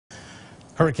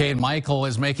Hurricane Michael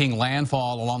is making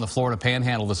landfall along the Florida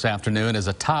Panhandle this afternoon as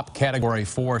a top Category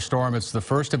 4 storm. It's the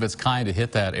first of its kind to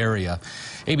hit that area.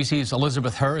 ABC's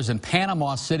Elizabeth Herr is in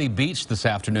Panama City Beach this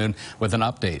afternoon with an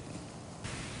update.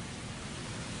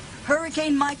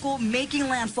 Hurricane Michael making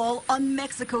landfall on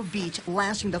Mexico Beach,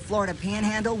 lashing the Florida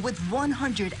Panhandle with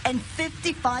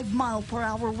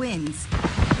 155-mile-per-hour winds.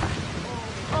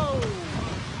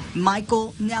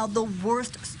 Michael, now the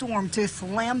worst storm to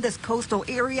slam this coastal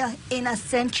area in a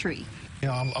century.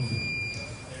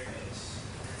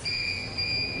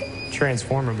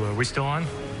 Transformer blew. Are we still on?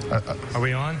 Are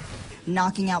we on?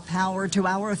 Knocking out power to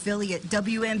our affiliate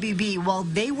WMBB while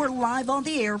they were live on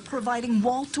the air providing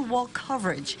wall-to-wall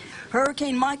coverage.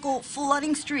 Hurricane Michael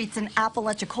flooding streets in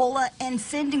Apalachicola and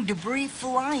sending debris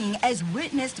flying as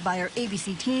witnessed by our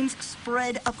ABC teams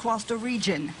spread across the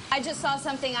region. I just saw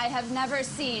something I have never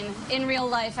seen in real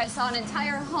life. I saw an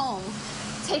entire home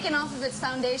taken off of its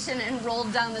foundation and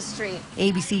rolled down the street.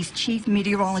 ABC's chief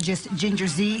meteorologist Ginger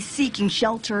Z seeking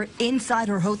shelter inside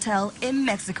her hotel in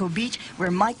Mexico Beach where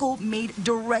Michael made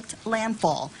direct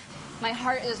landfall. My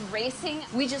heart is racing.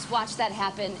 We just watched that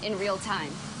happen in real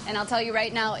time. And I'll tell you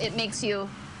right now, it makes you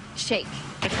shake.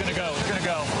 It's gonna go, it's gonna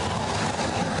go.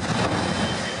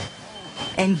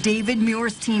 And David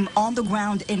Muir's team on the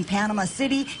ground in Panama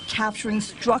City capturing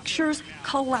structures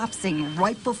collapsing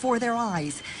right before their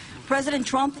eyes. President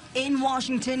Trump in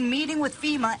Washington meeting with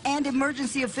FEMA and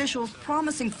emergency officials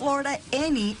promising Florida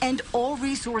any and all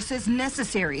resources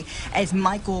necessary as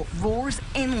Michael roars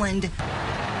inland,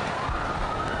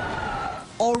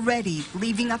 already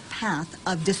leaving a path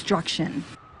of destruction.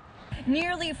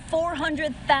 Nearly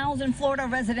 400,000 Florida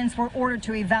residents were ordered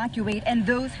to evacuate, and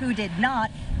those who did not,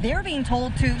 they're being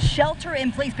told to shelter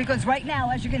in place because right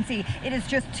now, as you can see, it is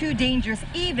just too dangerous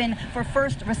even for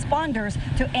first responders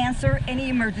to answer any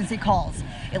emergency calls.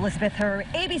 Elizabeth Herr,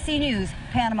 ABC News,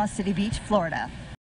 Panama City Beach, Florida.